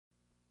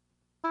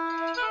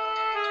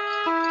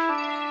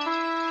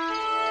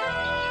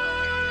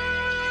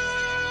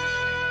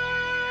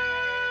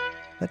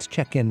Let's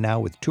check in now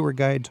with tour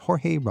guides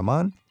Jorge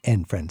Ramon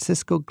and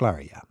Francisco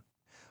Glaria.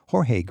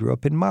 Jorge grew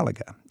up in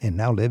Malaga and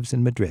now lives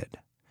in Madrid.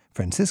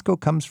 Francisco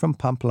comes from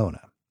Pamplona.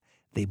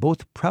 They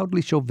both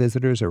proudly show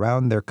visitors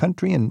around their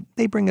country, and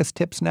they bring us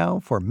tips now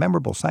for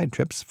memorable side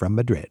trips from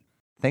Madrid.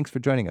 Thanks for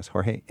joining us,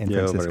 Jorge and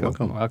Francisco. Very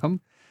welcome.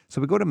 Welcome. So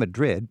we go to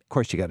Madrid. Of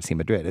course, you got to see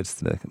Madrid. It's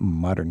the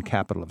modern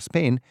capital of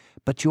Spain.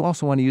 But you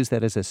also want to use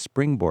that as a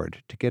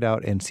springboard to get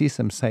out and see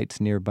some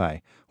sights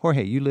nearby.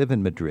 Jorge, you live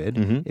in Madrid.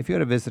 Mm-hmm. If you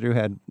had a visitor who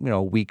had,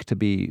 a week to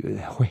be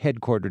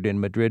headquartered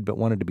in Madrid but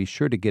wanted to be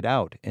sure to get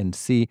out and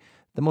see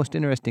the most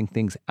interesting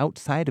things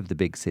outside of the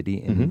big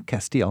city in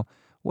Castile,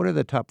 what are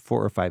the top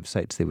 4 or 5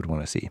 sites they would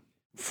want to see?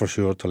 For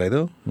sure,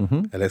 Toledo.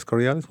 El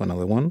Escorial is one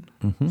other one.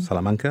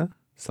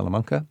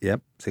 Salamanca.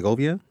 Yep.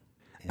 Segovia.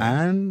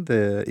 Yeah. And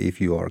if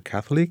you are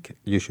Catholic,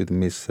 you should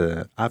miss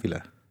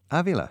Ávila.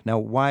 Ávila. Now,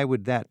 why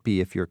would that be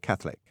if you're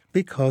Catholic?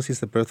 Because it's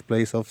the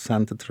birthplace of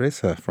Santa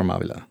Teresa from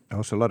Ávila.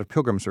 Oh, so a lot of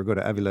pilgrims will go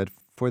to Ávila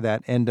for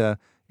that. And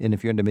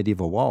if you're into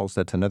medieval walls,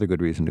 that's another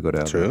good reason to go to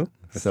Ávila. True.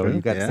 So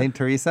you've got St.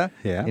 Teresa,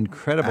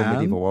 incredible and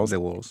medieval walls.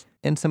 The walls.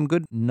 And some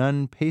good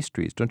nun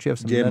pastries. Don't you have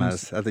some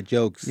Gemas, the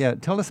jokes. Yeah,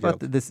 tell us about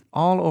this.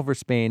 All over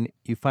Spain,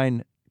 you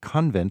find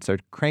convents are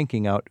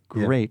cranking out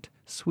great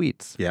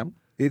sweets. Yeah.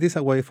 It is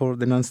a way for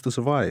the nuns to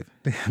survive.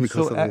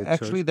 So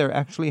actually, they're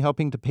actually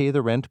helping to pay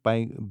the rent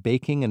by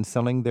baking and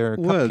selling their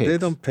cupcakes. Well, they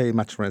don't pay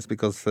much rent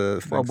because...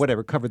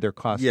 cover their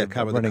costs. Yeah,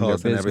 cover the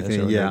costs and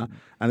everything,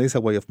 And it's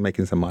a way of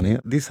making some money.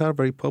 These are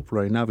very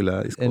popular in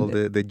Ávila. It's called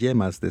the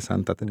Yemas de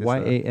Santa Teresa.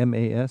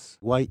 Y-A-M-A-S?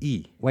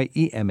 Y-E.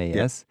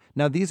 Y-E-M-A-S. Yeah.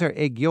 Now, these are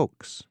egg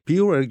yolks.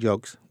 Pure egg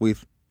yolks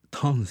with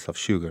tons of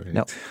sugar in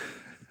it.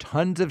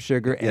 Tons of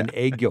sugar and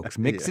egg yolks.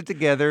 Mix it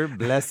together,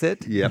 bless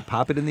it,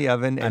 pop it in the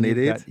oven, and eat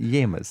it.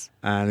 Yemas.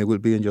 And it will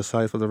be in your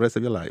side for the rest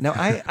of your life. Now,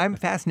 I'm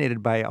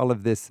fascinated by all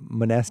of this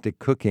monastic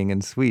cooking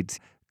and sweets,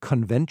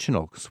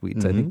 conventional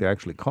sweets, I think they're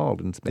actually called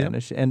in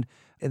Spanish. And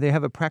they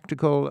have a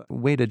practical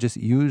way to just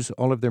use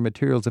all of their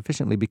materials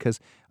efficiently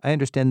because I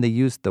understand they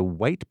use the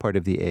white part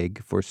of the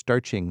egg for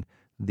starching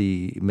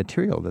the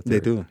material that they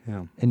do.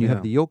 Yeah. And you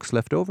have the yolks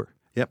left over.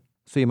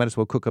 So you might as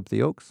well cook up the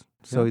yolks.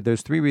 So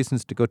there's 3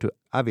 reasons to go to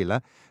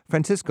Ávila.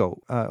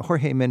 Francisco,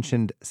 Jorge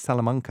mentioned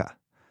Salamanca.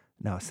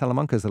 Now,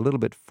 Salamanca is a little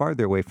bit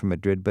farther away from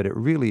Madrid, but it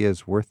really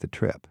is worth the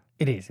trip.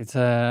 It is. It's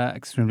an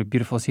extremely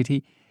beautiful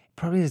city.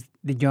 Probably is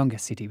the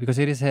youngest city because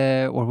it is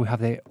where we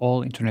have the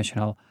all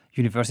international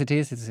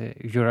universities.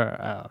 If you're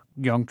a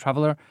young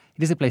traveler,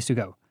 it is a place to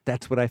go.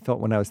 That's what I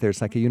felt when I was there.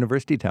 It's like a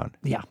university town.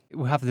 Yeah.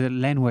 We have the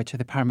language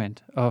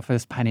department of a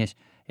Spanish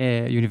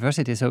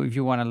university. So if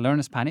you want to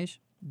learn Spanish,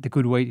 the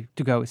good way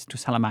to go is to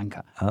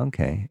Salamanca.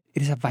 Okay.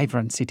 It is a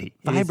vibrant city.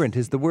 Vibrant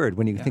is the word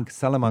when you think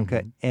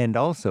Salamanca. And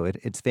also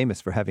it's famous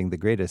for having the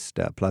greatest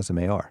Plaza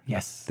Mayor.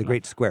 Yes. The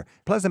great square.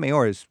 Plaza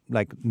Mayor is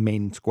like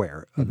main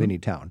square of any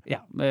town.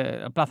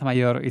 Yeah. Plaza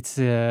Mayor, it's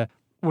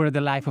where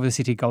the life of the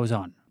city goes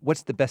on.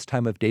 What's the best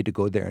time of day to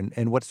go there?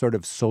 And what sort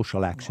of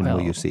social action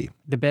will you see?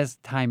 The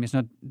best time is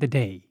not the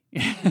day.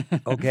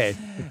 Okay.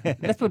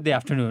 Let's put the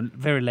afternoon,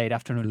 very late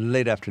afternoon.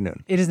 Late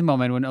afternoon. It is the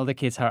moment when all the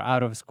kids are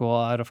out of school,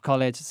 out of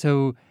college.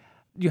 So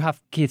you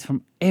have kids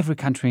from every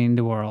country in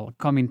the world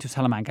coming to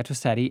Salamanca to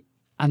study,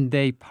 and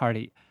they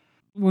party.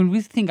 When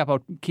we think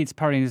about kids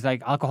partying, it's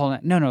like alcohol.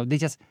 No, they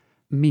just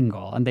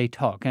mingle and they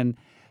talk. And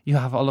you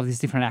have all of these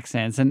different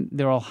accents, and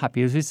they're all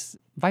happy. It's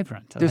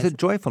vibrant. There's a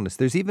joyfulness.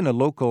 There's even a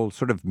local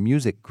sort of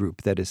music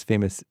group that is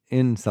famous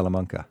in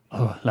Salamanca.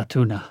 Oh, La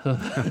Tuna.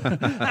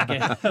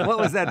 What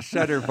was that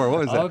shudder for? What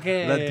was that?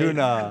 Okay. La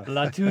Tuna.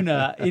 La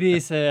Tuna. It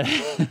is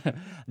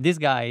these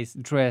guys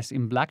dressed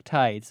in black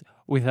tights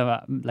with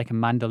a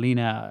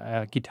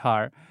mandolina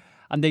guitar,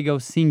 and they go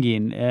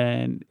singing.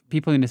 And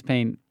people in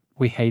Spain,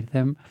 we hate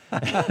them.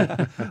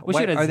 Are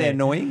they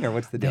annoying or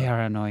what's the deal? They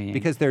are annoying.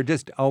 Because they're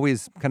just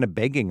always kind of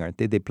begging, aren't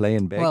they? They play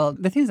and beg. Well,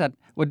 the thing is that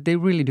what they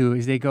really do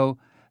is they go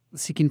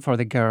seeking for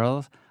the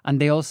girls, and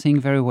they all sing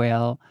very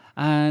well.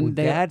 And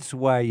that's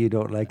why you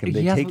don't like them.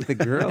 They take the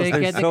girls.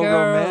 They're so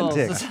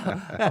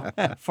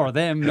romantic. For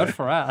them, not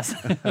for us.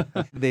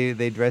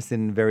 They dress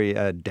in very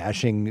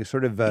dashing,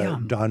 sort of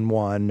Don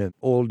Juan,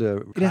 old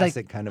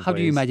classic kind of How ways.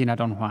 do you imagine a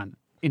Don Juan?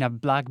 In a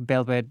black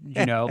velvet,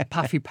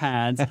 puffy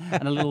pants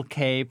and a little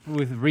cape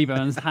with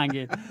ribbons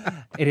hanging.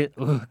 It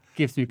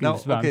gives me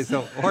goosebumps. Okay,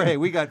 so Jorge,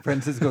 we got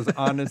Francisco's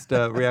honest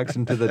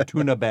reaction to the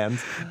tuna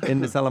bands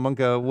in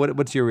Salamanca.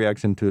 What's your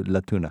reaction to La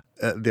Tuna?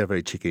 They're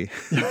very cheeky.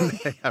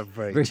 They are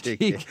very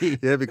cheeky.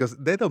 Yeah, because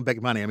they don't beg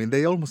money. I mean,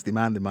 they almost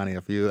demand the money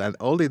of you. And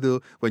all they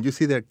do, when you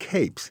see their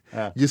capes,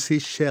 you see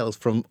shells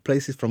from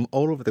places from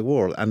all over the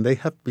world. And they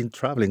have been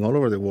traveling all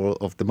over the world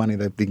of the money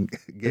they've been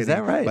getting. Is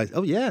that right?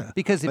 Oh, yeah.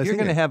 Because if you're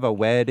going to have a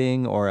wedding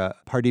or a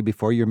party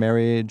before your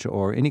marriage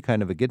or any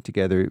kind of a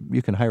get-together,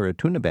 you can hire a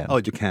tuna band. Oh,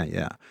 you can,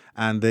 yeah.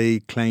 And they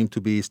claim to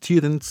be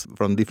students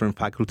from different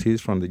faculties,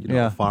 from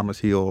the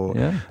pharmacy or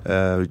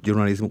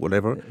journalism,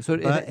 whatever. So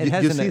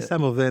you see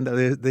some of them,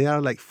 they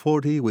are like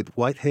 40 with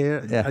white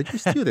hair. Yeah. Are you a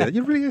student? Are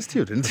you really a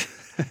student?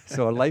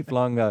 So a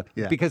lifelong,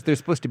 because they're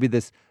supposed to be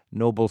this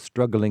noble,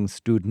 struggling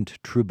student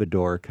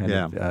troubadour kind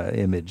of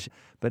image.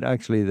 But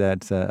actually,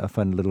 that's a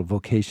fun little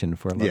vocation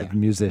for a lot of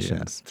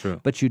musicians. Yeah, true.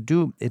 But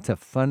it's a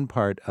fun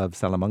part of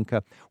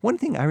Salamanca. One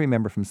thing I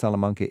remember from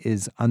Salamanca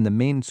is on the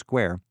main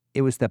square,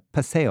 it was the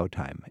paseo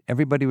time.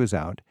 Everybody was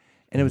out.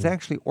 And it was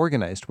actually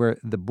organized where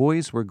the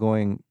boys were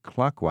going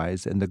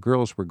clockwise and the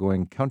girls were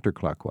going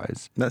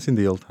counterclockwise. That's in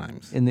the old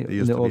times. In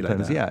the old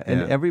times, yeah.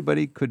 And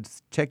everybody could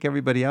check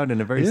everybody out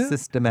in a very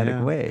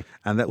systematic way.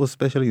 And that was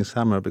especially in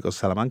summer because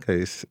Salamanca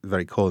is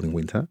very cold in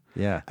winter.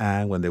 Yeah.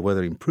 And when the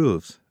weather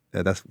improves,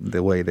 that's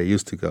the way they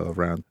used to go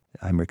around.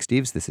 I'm Rick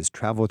Steves. This is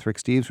Travel with Rick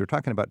Steves. We're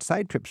talking about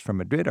side trips from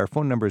Madrid. Our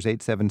phone number is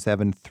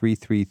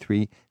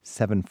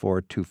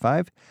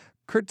 877-333-7425.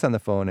 Kurt's on the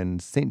phone in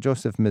St.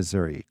 Joseph,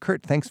 Missouri.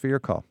 Kurt, thanks for your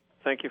call.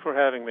 Thank you for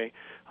having me.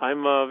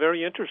 I'm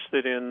very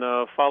interested in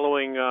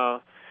following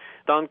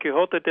Don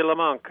Quixote de la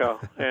Mancha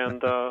and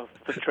the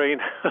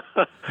train.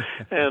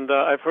 And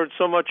I've heard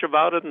so much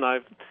about it, and I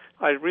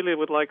really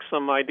would like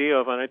some idea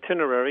of an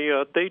itinerary,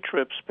 day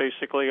trips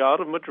basically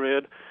out of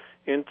Madrid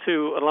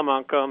into La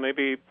Mancha,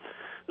 maybe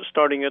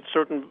starting at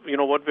certain,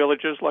 what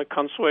villages like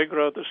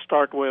Consuegra to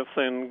start with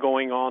and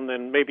going on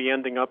and maybe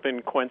ending up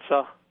in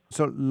Cuenca.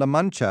 So La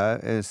Mancha,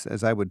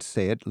 as I would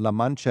say it, La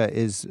Mancha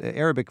is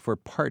Arabic for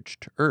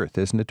parched earth,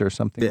 isn't it, or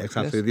something like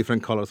exactly, this?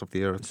 Different colors of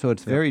the earth. So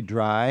it's very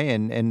dry,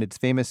 and it's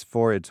famous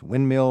for its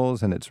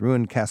windmills and its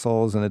ruined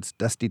castles and its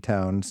dusty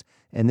towns.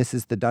 And this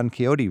is the Don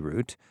Quixote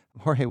route.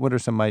 Jorge, what are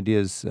some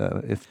ideas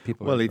if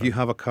people... Well, if you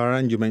have a car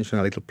and you mention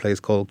a little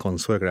place called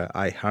Consuegra,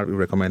 I highly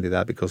recommend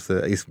that because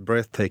it's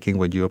breathtaking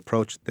when you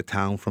approach the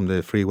town from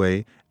the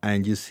freeway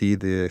and you see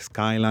the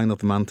skyline of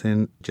the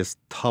mountain just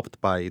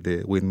topped by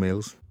the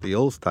windmills, the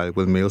old-style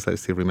windmills that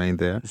still remain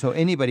there. So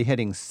anybody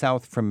heading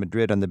south from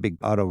Madrid on the big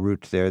auto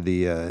route there,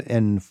 the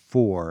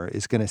N4,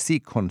 is going to see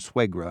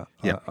Consuegra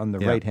on the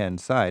right-hand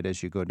side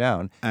as you go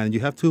down. And you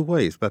have two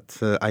ways, but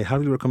I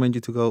highly recommend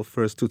you to go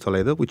first to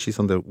Toledo, which is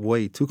on the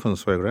way to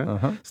Consuegra.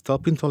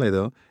 Stop in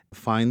Toledo,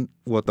 find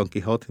what Don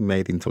Quixote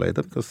made in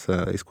Toledo, because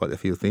it's quite a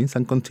few things,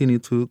 and continue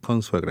to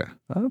Consuegra.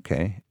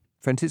 Okay.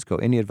 Francisco,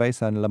 any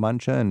advice on La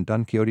Mancha and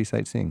Don Quixote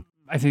sightseeing?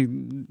 I think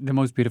the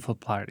most beautiful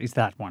part is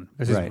that one.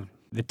 This is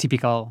the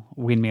typical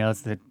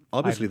windmills that...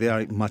 Obviously, there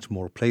are much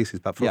more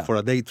places, but for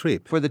a day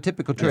trip. For the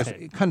typical tourist,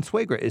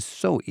 Consuegra is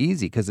so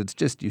easy because it's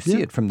just, you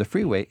see it from the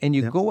freeway, and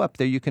you go up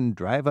there, you can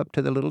drive up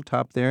to the little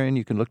top there, and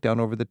you can look down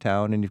over the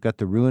town, and you've got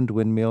the ruined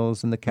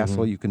windmills and the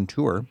castle you can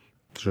tour.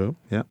 True,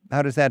 yeah.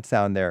 How does that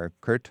sound there,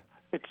 Kurt?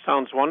 It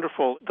sounds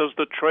wonderful. Does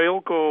the trail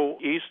go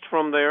east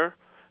from there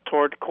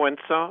toward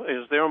Cuenca?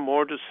 Is there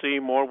more to see,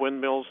 more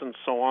windmills and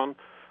so on,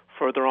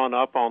 further on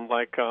up on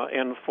like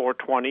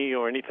N420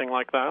 or anything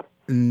like that?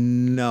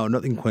 No,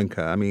 not in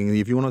Cuenca. I mean,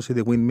 if you want to see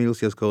the windmills,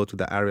 just go to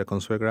the area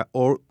Consuegra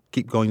or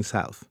keep going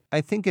south.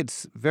 I think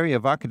it's very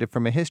evocative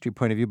from a history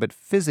point of view, but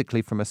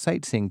physically, from a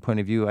sightseeing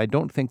point of view, I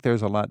don't think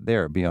there's a lot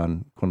there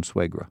beyond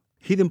Consuegra.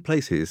 Hidden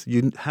places,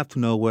 you have to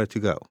know where to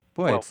go.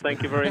 Boy, well,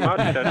 thank you very much.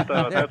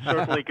 That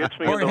certainly gets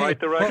me in the right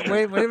direction.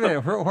 Wait a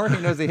minute. Jorge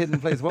knows a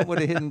hidden place. What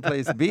would a hidden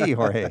place be,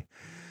 Jorge?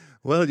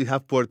 Well, you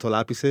have Puerto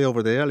Lápice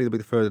over there, a little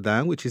bit further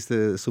down, which is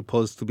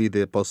supposed to be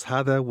the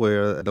posada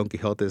where Don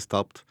Quixote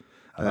stopped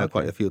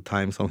quite a few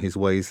times on his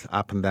ways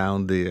up and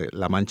down the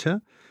La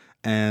Mancha.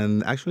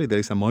 And actually, there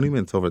is a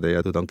monument over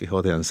there to Don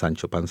Quixote and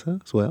Sancho Panza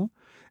as well.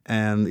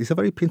 And it's a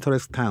very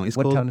pintoresque town. It's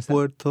called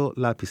Puerto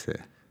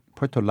Lápice.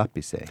 Puerto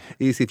Lápice.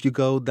 Is if you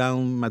go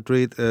down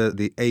Madrid,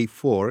 the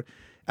A4,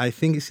 I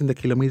think it's in the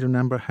kilometer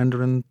number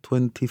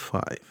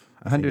 125.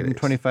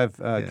 125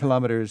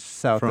 kilometers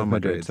south of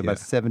Madrid. So about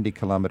 70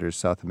 kilometers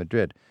south of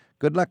Madrid.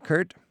 Good luck,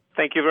 Kurt.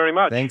 Thank you very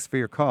much. Thanks for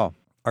your call.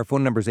 Our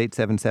phone number is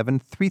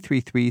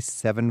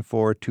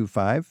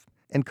 877-333-7425.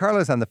 And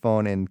Carla's on the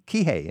phone in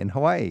Kihei in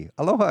Hawaii.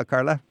 Aloha,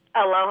 Carla.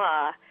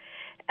 Aloha.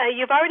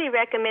 You've already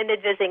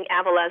recommended visiting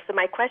Ávila, so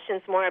my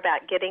question's more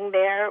about getting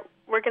there.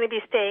 We're going to be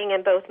staying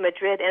in both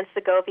Madrid and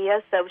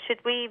Segovia, so should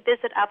we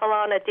visit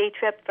Ávila on a day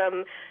trip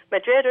from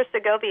Madrid or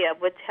Segovia,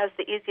 which has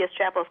the easiest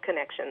travel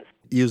connections?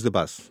 Use the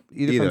bus.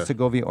 Either from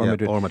Segovia or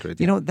Madrid. Or Madrid.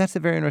 You know, that's a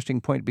very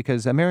interesting point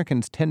because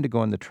Americans tend to go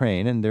on the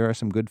train, and there are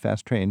some good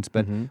fast trains,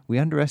 but we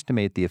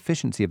underestimate the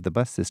efficiency of the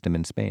bus system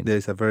in Spain. There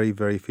is a very,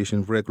 very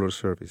efficient regular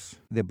service.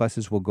 The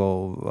buses will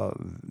go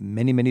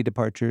many, many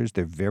departures.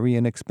 They're very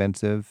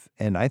inexpensive,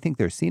 and I think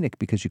they're scenic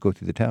because you go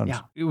through the towns.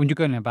 Yeah, when you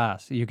go in a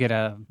bus, you get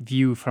a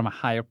view from a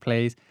higher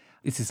place.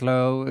 It's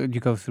slow.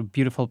 You go through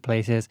beautiful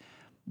places.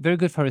 Very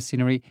good for the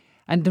scenery.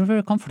 And they're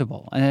very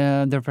comfortable.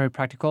 They're very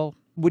practical.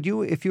 Would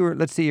you, if you were,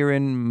 let's say you're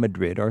in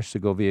Madrid or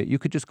Segovia, you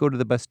could just go to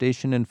the bus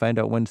station and find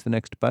out when's the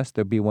next bus.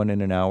 There'll be one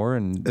in an hour,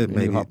 and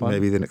you hop on.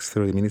 Maybe the next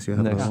 30 minutes you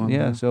have one.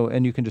 Yeah, so,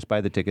 and you can just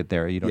buy the ticket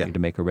there. You don't need to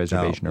make a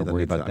reservation or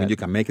worry about that. And you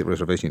can make a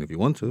reservation if you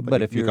want to,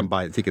 but if you can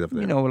buy a ticket over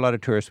there. You know, a lot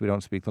of tourists, we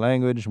don't speak the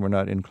language, and we're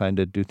not inclined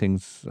to do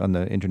things on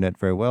the internet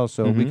very well,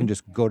 so we can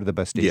just go to the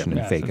bus station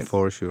and fake it.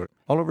 For sure.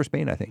 All over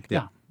Spain, I think.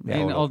 Yeah.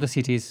 In all the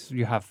cities,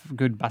 you have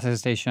good bus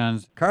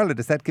stations. Carla,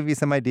 does that give you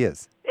some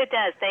ideas? It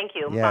does. Thank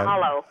you. Yeah.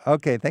 Mahalo.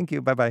 Okay, thank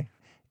you. Bye-bye.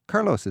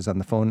 Carlos is on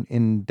the phone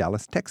in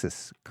Dallas,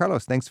 Texas.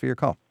 Carlos, thanks for your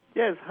call.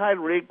 Yes, hi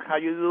Rick, how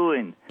you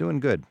doing? Doing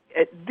good.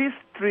 This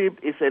trip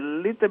is a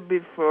little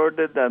bit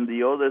further than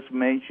the others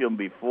mentioned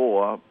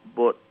before,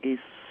 but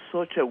it's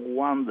such a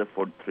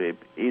wonderful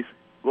trip. It's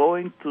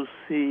going to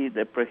see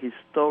the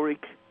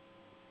prehistoric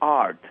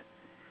art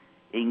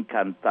in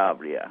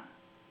Cantabria.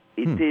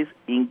 It is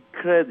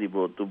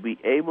incredible to be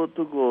able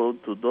to go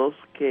to those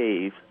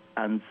caves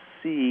and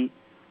see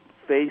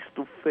face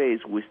to face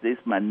with this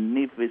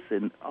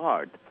magnificent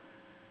art.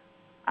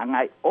 And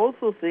I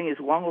also think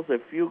it's one of the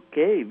few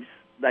caves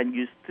that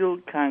you still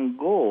can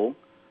go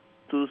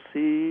to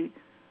see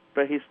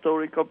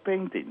prehistorical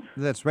paintings.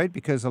 That's right,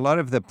 because a lot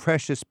of the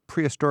precious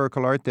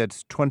prehistorical art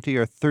that's 20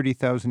 or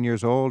 30,000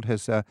 years old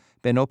has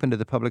been open to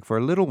the public for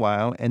a little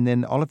while, and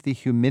then all of the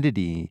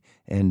humidity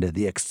and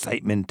the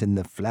excitement and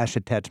the flash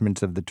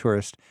attachments of the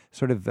tourist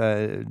sort of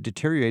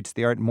deteriorates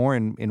the art more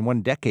in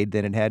 1 decade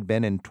than it had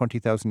been in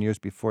 20,000 years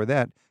before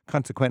that.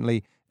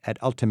 Consequently, at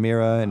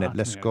Altamira and at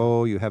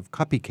Lescaut, you have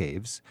copy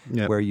caves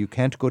where you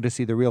can't go to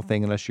see the real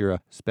thing unless you're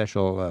a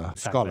special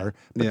scholar.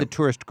 But the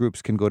tourist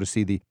groups can go to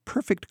see the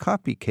perfect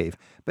copy cave.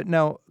 But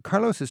now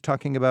Carlos is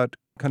talking about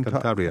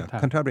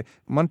Cantabria.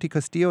 Monte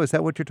Castillo, is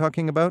that what you're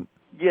talking about?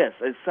 Yes,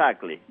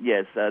 exactly.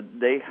 Yes,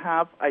 they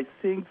have, I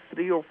think,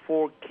 3 or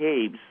 4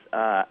 caves.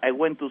 I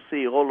went to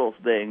see all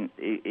of them.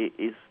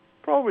 It's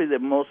probably the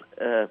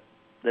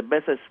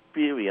best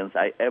experience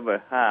I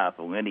ever have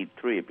on any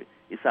trip.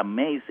 It's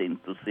amazing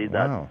to see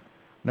that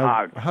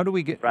art. How do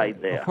we get right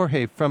there?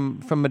 Jorge,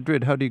 from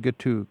Madrid, how do you get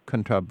to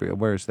Cantabria?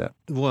 Where is that?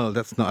 Well,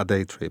 that's not a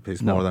day trip.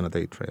 It's more than a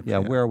day trip. Yeah,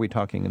 where are we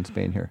talking in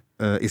Spain here?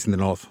 It's in the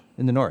north.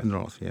 In the north? In the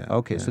north, yeah.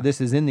 Okay, so this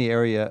is in the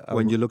area...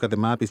 When you look at the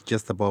map, it's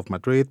just above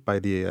Madrid by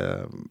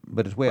the...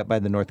 but it's way up by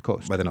the north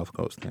coast. By the north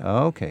coast,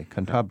 yeah. Okay,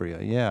 Cantabria,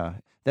 yeah.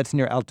 That's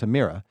near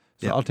Altamira.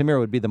 So Altamira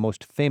would be the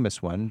most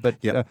famous one, but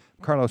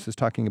Carlos is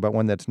talking about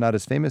one that's not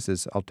as famous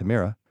as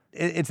Altamira.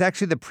 It's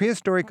actually the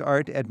prehistoric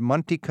art at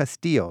Monte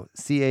Castillo,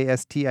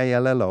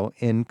 Castillo,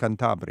 in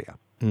Cantabria.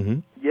 Mm-hmm.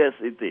 Yes,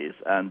 it is.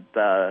 And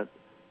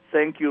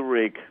thank you,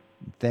 Rick.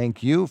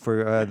 Thank you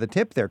for the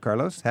tip there,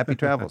 Carlos. Happy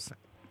travels.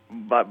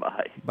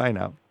 Bye-bye. Bye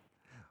now.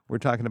 We're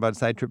talking about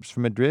side trips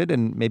from Madrid,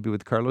 and maybe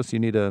with Carlos you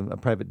need a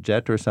private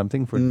jet or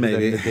something for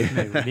maybe.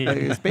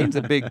 Spain's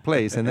a big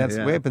place, and that's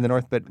way up in the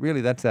north. But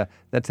really, that's an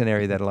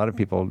area that a lot of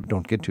people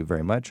don't get to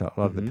very much. A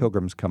lot of the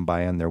pilgrims come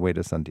by on their way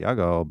to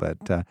Santiago,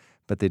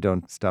 but they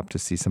don't stop to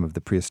see some of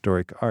the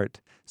prehistoric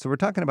art. So we're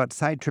talking about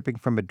side tripping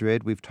from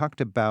Madrid. We've talked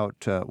about,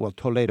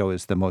 Toledo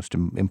is the most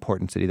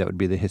important city. That would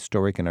be the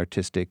historic and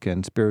artistic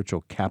and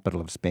spiritual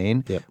capital of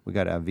Spain. Yep. We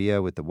got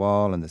Ávila with the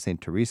wall and the St.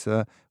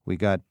 Teresa. We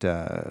got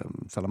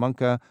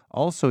Salamanca.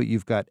 Also,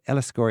 you've got El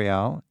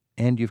Escorial,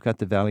 and you've got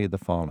the Valley of the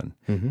Fallen.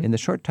 Mm-hmm. In the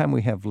short time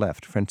we have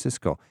left,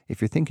 Francisco,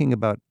 if you're thinking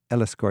about El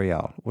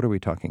Escorial, what are we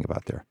talking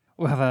about there?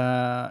 We have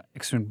an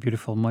extremely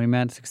beautiful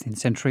monument, 16th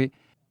century.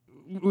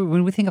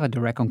 When we think about the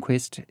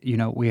Reconquest,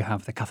 we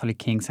have the Catholic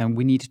kings, and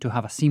we need to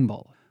have a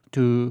symbol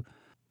to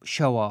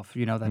show off,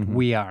 that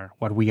we are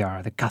what we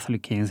are, the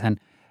Catholic kings, and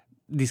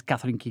this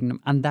Catholic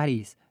kingdom, and that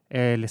is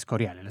El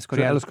Escorial. El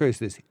Escorial is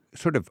this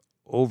sort of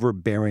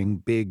overbearing,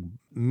 big,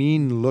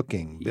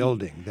 mean-looking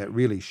building that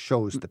really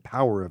shows the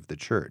power of the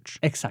church.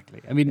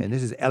 Exactly. And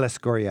this is El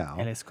Escorial.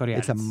 El Escorial.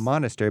 It's a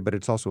monastery, but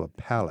it's also a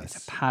palace.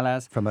 It's a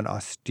palace from an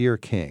austere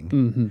king.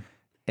 Mm-hmm.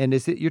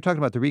 And you're talking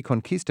about the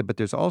Reconquista, but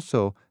there's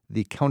also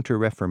the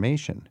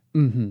Counter-Reformation,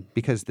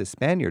 because the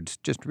Spaniards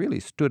just really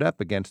stood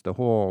up against the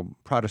whole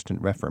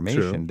Protestant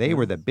Reformation. True. They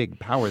were the big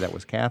power that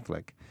was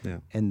Catholic. Yeah.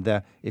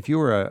 And if you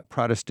were a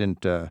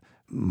Protestant,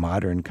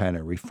 modern kind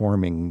of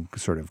reforming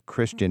sort of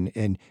Christian,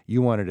 and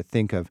you wanted to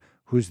think of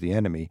who's the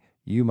enemy,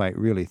 you might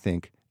really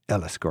think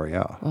El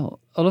Escorial. Well,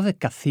 all of the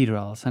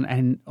cathedrals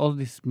and all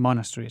these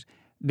monasteries,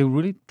 they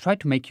really try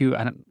to make you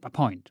a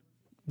point.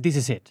 This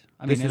is it.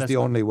 This is the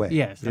only way.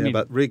 Yes.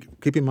 But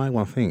Rick, keep in mind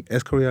one thing.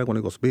 Escorial, when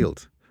it was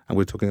built, and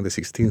we're talking in the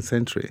 16th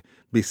century,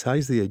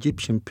 besides the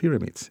Egyptian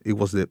pyramids, it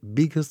was the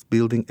biggest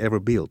building ever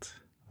built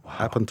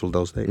up until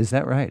those days. Is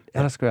that right?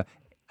 El Escorial.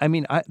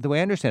 The way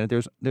I understand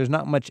it, there's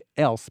not much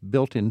else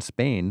built in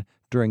Spain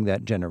during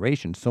that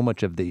generation. So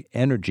much of the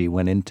energy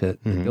went into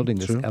building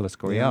this El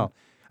Escorial. Yeah.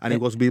 And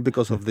it was built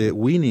because of the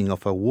winning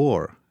of a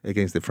war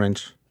against the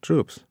French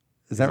troops.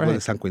 Is that right?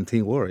 The San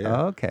Quentin War,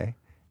 yeah. Oh, okay.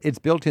 It's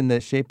built in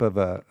the shape of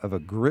a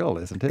grill,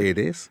 isn't it? It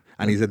is,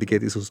 and it's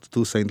dedicated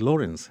to Saint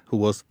Lawrence, who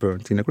was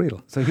burnt in a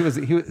grill. So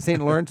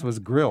Saint Lawrence was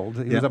grilled.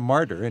 He was a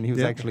martyr, and he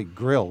was actually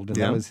grilled, and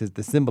that was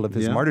the symbol of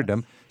his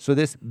martyrdom. So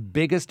this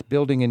biggest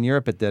building in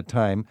Europe at that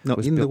time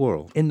was in the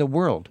world. In the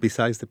world,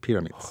 besides the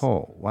pyramids.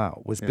 Oh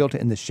wow! Was built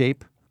in the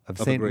shape of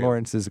Saint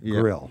Lawrence's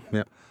grill.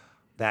 Yeah.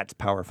 That's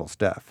powerful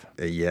stuff.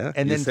 Yeah.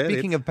 And then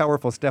speaking of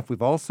powerful stuff,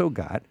 we've also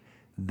got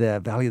the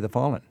Valley of the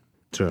Fallen.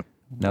 True.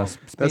 Now,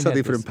 that's a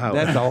different power.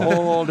 That's a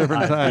whole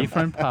different time.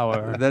 Different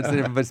power.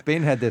 But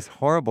Spain had this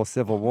horrible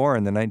civil war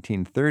in the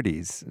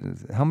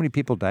 1930s. How many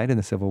people died in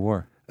the Civil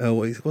War?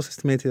 It was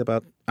estimated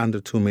about under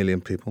 2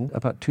 million people.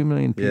 About 2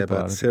 million people. Yeah,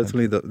 but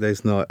certainly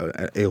there's no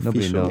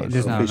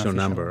official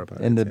number.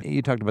 And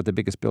you talked about the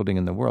biggest building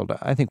in the world.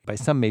 I think by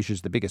some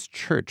measures, the biggest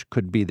church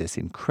could be this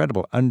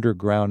incredible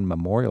underground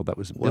memorial that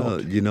was built.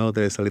 Well,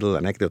 there's a little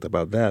anecdote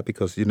about that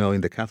because,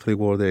 in the Catholic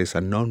world, there is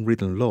a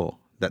non-written law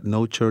that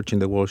no church in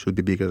the world should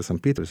be bigger than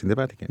St. Peter's in the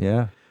Vatican.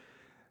 Yeah.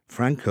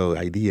 Franco's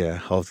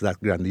idea of that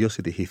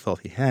grandiosity he thought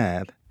he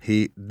had,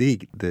 he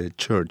digged the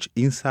church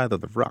inside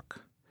of the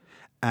rock.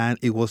 And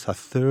it was a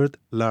third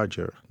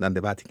larger than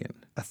the Vatican.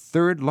 A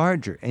third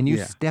larger. And you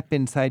step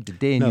inside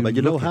today and but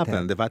you know what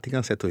happened? The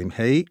Vatican said to him,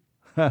 hey,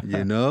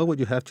 you know what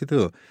you have to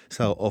do.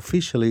 So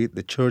officially,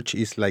 the church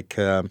is like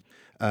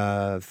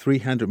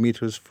 300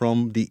 meters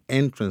from the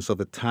entrance of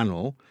the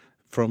tunnel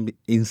from the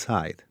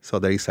inside. So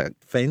there is a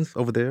fence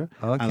over there.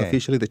 Okay. And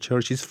officially, the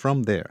church is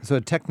from there. So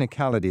a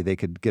technicality, they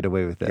could get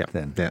away with that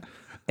then. Yeah.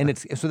 And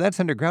so that's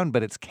underground,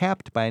 but it's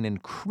capped by an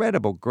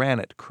incredible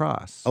granite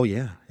cross. Oh,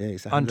 yeah.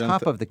 It's on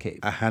top of the cave.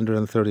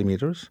 130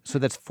 meters. So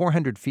that's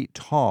 400 feet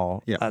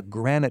tall, a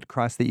granite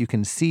cross that you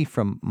can see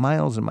from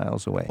miles and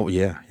miles away. Oh,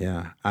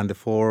 yeah. And the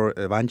 4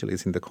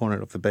 evangelists in the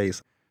corner of the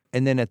base.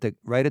 And then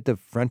right at the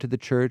front of the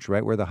church,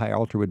 right where the high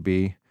altar would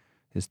be,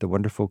 is the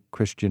wonderful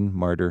Christian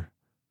martyr,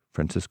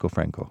 Francisco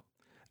Franco.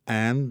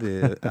 And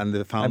the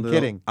founder I'm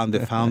kidding. And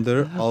the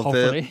founder of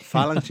the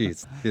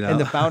Phalangists, and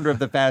the founder of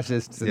the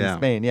fascists in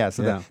Spain.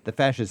 So the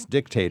fascist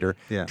dictator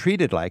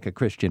treated like a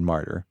Christian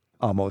martyr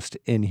almost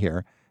in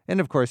here. And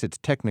of course, it's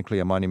technically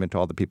a monument to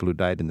all the people who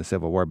died in the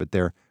Civil War, but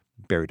they're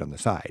buried on the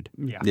side.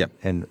 Yeah.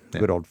 And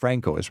good old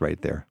Franco is right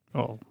there.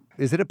 Oh.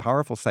 Is it a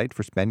powerful sight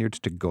for Spaniards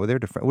to go there?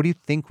 What do you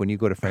think when you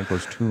go to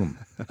Franco's tomb?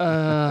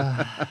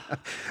 Well,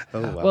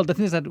 the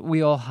thing is that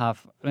we all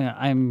have.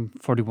 I'm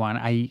 41.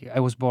 I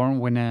was born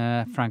when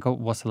Franco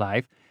was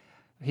alive.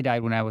 He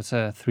died when I was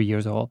 3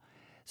 years old.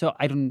 So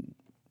I don't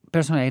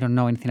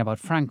know anything about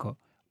Franco.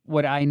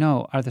 What I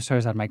know are the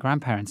stories that my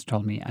grandparents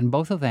told me, and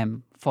both of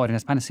them fought in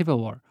the Spanish Civil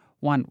War.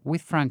 One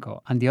with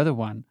Franco, and the other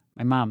one,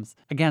 my mom's,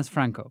 against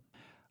Franco.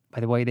 By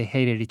the way, they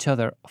hated each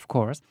other, of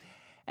course,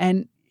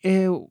 and.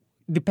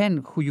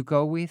 Depend who you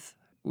go with,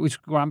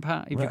 which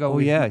grandpa. If you go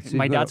with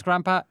my dad's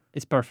grandpa,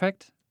 it's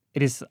perfect.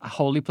 It is a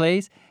holy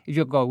place. If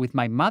you go with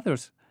my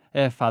mother's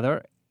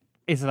father,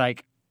 it's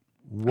like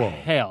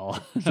hell.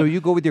 So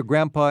you go with your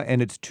grandpa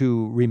and it's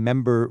to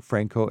remember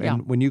Franco.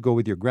 And when you go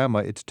with your grandma,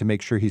 it's to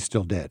make sure he's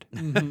still dead.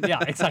 Mm-hmm.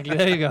 Yeah, exactly.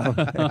 There you go.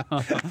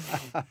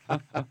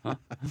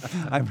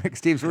 I'm Rick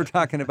Steves. We're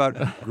talking about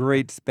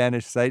great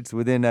Spanish sites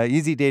within an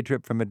easy day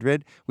trip from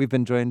Madrid. We've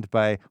been joined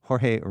by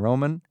Jorge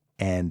Roman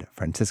and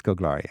Francisco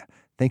Gloria.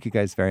 Thank you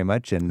guys very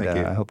much, and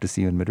I hope to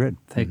see you in Madrid.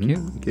 Thank you.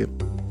 Thank you.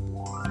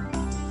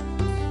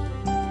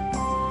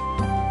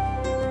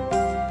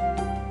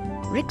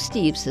 Rick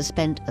Steves has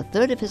spent a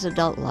third of his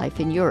adult life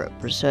in Europe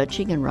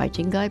researching and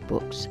writing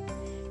guidebooks.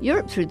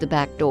 Europe Through the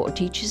Back Door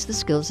teaches the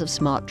skills of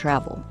smart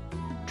travel.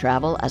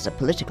 Travel as a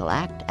political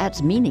act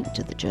adds meaning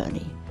to the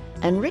journey.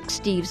 And Rick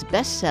Steves'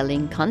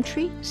 best-selling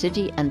country,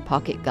 city, and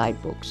pocket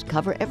guidebooks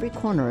cover every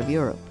corner of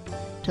Europe.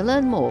 To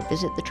learn more,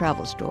 visit the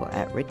travel store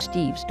at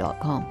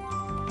ricksteves.com.